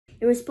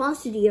In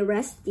response to the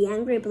arrest, the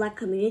angry black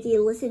community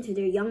listened to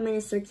their young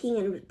minister King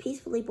and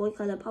peacefully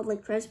boycotted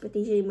public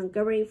transportation in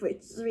Montgomery for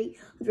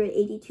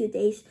 382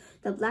 days.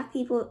 The black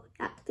people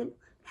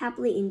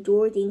happily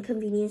endured the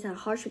inconvenience and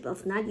hardship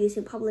of not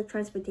using public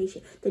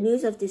transportation. The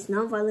news of this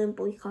nonviolent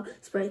boycott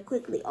spread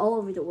quickly all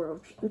over the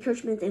world.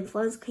 Encouragement and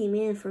funds came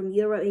in from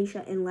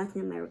Eurasia and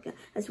Latin America,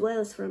 as well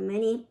as from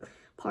many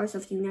parts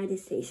of the United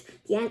States.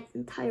 The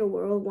entire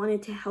world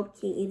wanted to help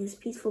King in his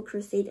peaceful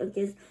crusade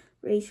against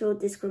racial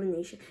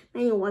discrimination.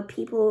 Many white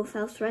people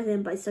felt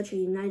threatened by such a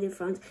united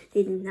front.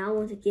 They did not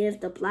want to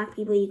give the black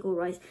people equal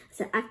rights.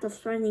 As an act of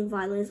threatening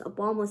violence, a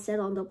bomb was set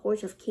on the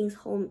porch of King's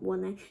home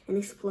one night and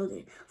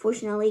exploded.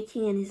 Fortunately,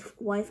 King and his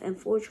wife and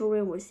 4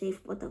 children were safe,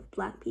 but the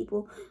black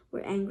people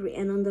were angry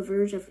and on the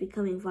verge of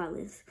becoming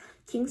violent.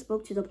 King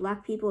spoke to the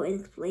black people and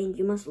explained,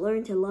 "You must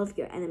learn to love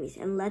your enemies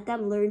and let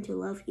them learn to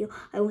love you.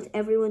 I want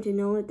everyone to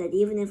know that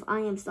even if I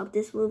am stopped,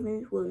 this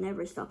movement will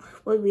never stop.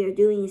 What we are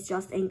doing is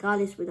just, and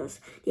God is with us."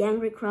 The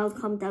angry crowd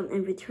calmed down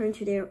and returned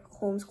to their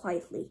homes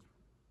quietly.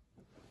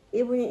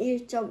 1분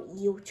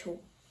 1.25초.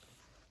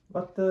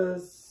 What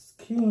does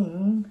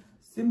King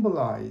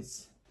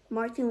symbolize?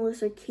 Martin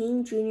Luther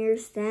King Jr.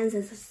 stands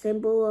as a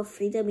symbol of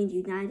freedom in the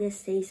United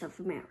States of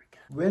America.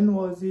 When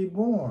was he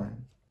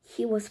born?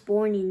 He was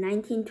born in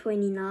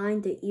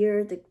 1929, the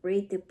year the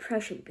Great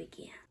Depression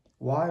began.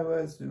 Why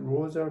was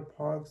Rosa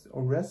Parks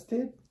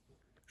arrested?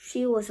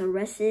 She was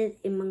arrested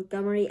in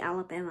Montgomery,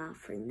 Alabama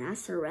for not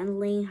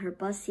surrendering her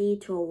bus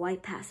seat to a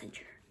white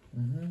passenger.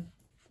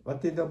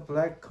 What did the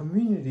black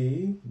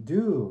community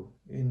do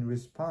in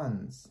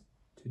response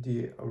to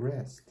the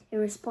arrest? In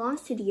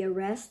response to the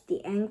arrest,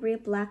 the angry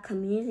black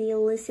community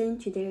listened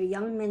to their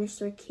young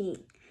minister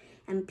King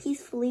and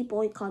peacefully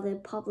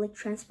boycotted public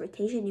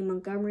transportation in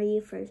Montgomery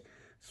for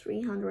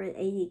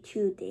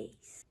 382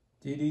 days.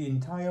 Did the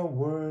entire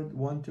world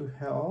want to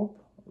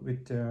help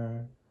with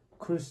the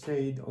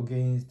crusade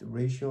against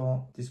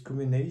racial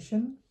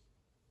discrimination?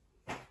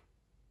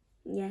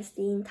 Yes,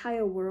 the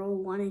entire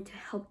world wanted to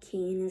help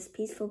King in his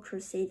peaceful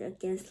crusade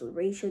against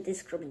racial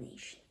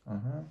discrimination.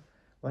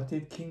 What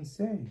did King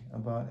say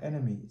about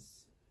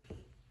enemies?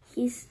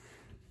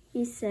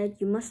 He said,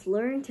 "You must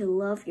learn to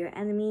love your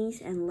enemies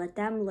and let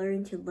them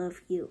learn to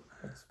love you."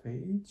 Next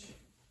page.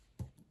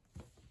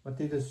 What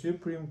did the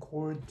Supreme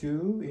Court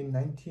do in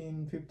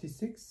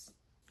 1956?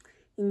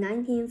 In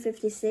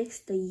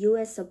 1956, the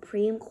U.S.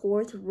 Supreme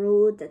Court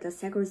ruled that the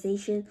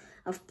segregation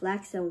of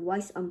blacks and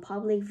whites on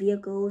public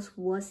vehicles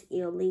was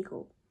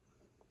illegal.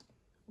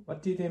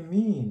 What did it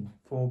mean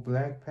for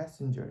black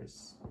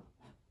passengers?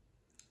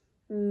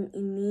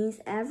 It means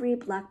every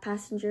black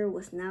passenger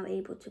was now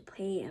able to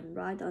pay and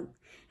ride on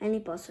any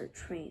bus or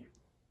train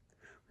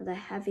without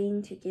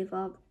having to give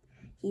up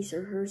his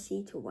or her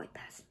seat to white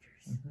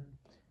passengers.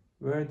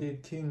 Where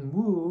did King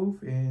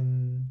move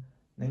in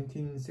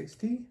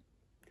 1960?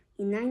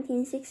 In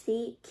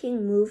 1960,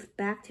 King moved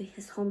back to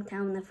his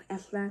hometown of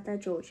Atlanta,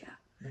 Georgia.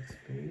 Next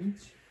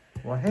page.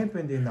 What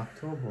happened in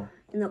October?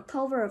 In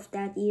October of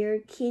that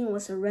year, King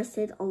was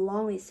arrested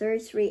along with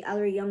 33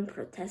 other young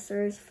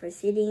protesters for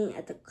sitting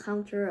at the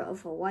counter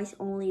of a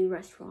whites-only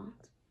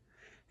restaurant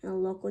in a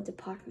local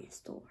department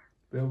store.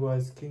 Where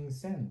was King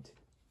sent?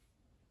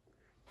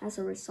 As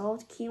a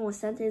result, King was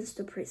sentenced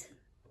to prison.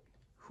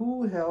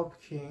 Who helped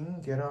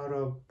King get out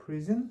of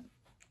prison?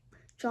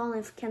 John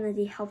F.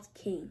 Kennedy helped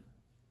King.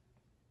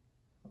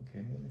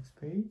 Okay, next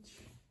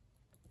page.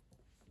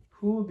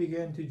 Who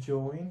began to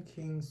join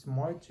King's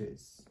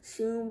marches?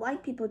 Soon,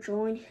 white people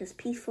joined his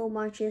peaceful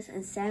marches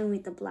and sang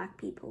with the black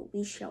people,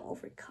 "We shall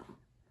overcome."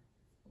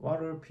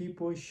 What are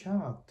people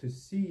shocked to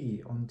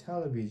see on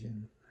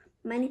television?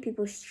 Many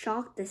people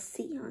shocked to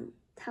see on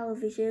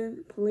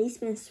television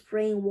policemen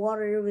spraying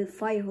water with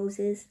fire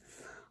hoses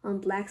on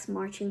blacks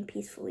marching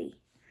peacefully.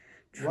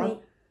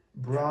 What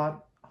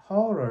brought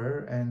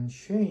horror and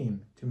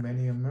shame to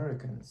many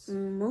Americans?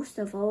 Most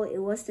of all, it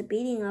was the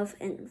beating of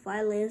and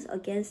violence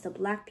against the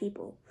black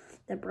people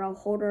that brought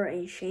horror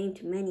and shame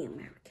to many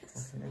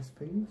Americans. Okay, next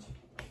page.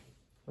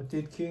 What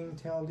did King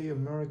tell the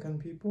American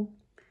people?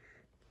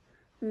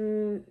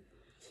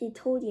 He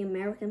told the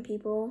American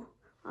people,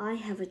 "I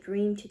have a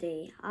dream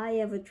today. I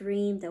have a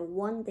dream that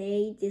one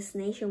day this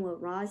nation will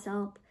rise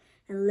up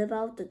and live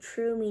out the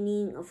true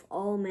meaning of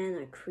all men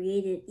are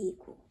created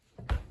equal."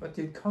 What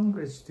did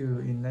Congress do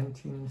in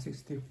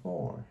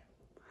 1964?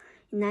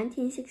 In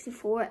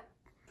 1964,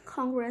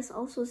 Congress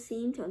also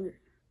seemed to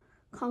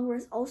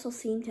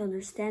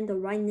understand the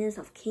rightness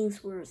of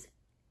King's words,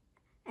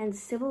 and the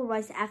Civil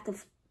Rights Act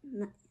of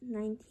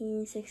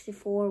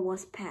 1964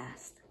 was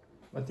passed.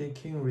 What did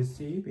King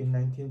receive in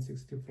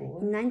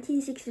 1964? In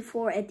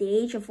 1964, at the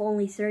age of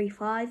only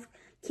 35,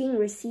 King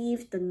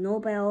received the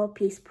Nobel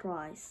Peace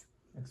Prize.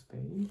 Next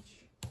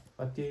page.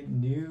 What did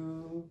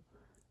new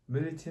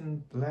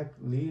militant black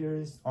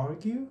leaders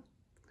argue?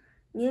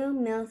 New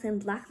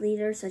militant black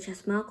leaders such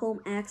as Malcolm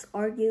X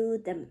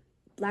argued that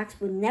blacks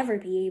would never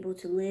be able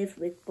to live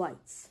with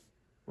whites.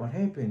 What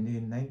happened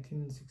in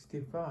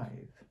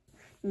 1965?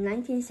 In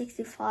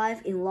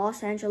 1965, in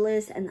Los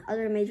Angeles and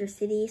other major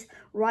cities,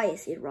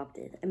 riots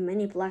erupted, and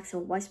many blacks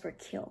and whites were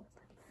killed.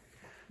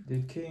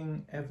 Did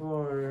King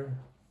ever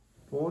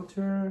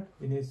falter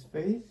in his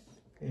faith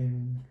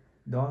in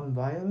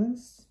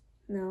non-violence?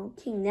 No,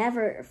 King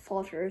never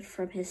faltered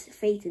from his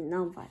faith in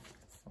nonviolence.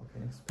 Okay,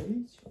 next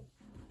page.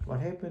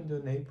 What happened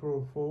on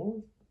April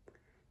 4th,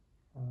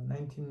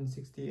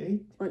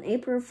 1968? On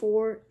April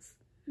 4th,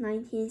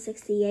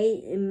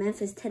 1968, in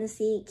Memphis,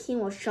 Tennessee, King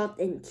was shot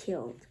and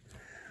killed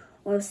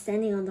while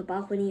standing on the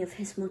balcony of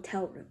his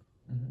motel room.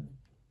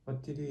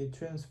 What did he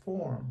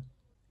transform?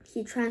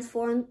 He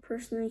transformed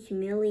personal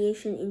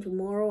humiliation into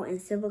moral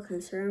and civil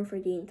concern for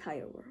the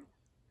entire world.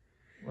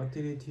 What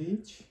did he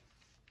teach?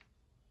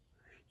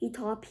 He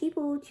taught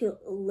people to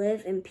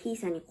live in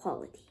peace and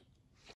equality.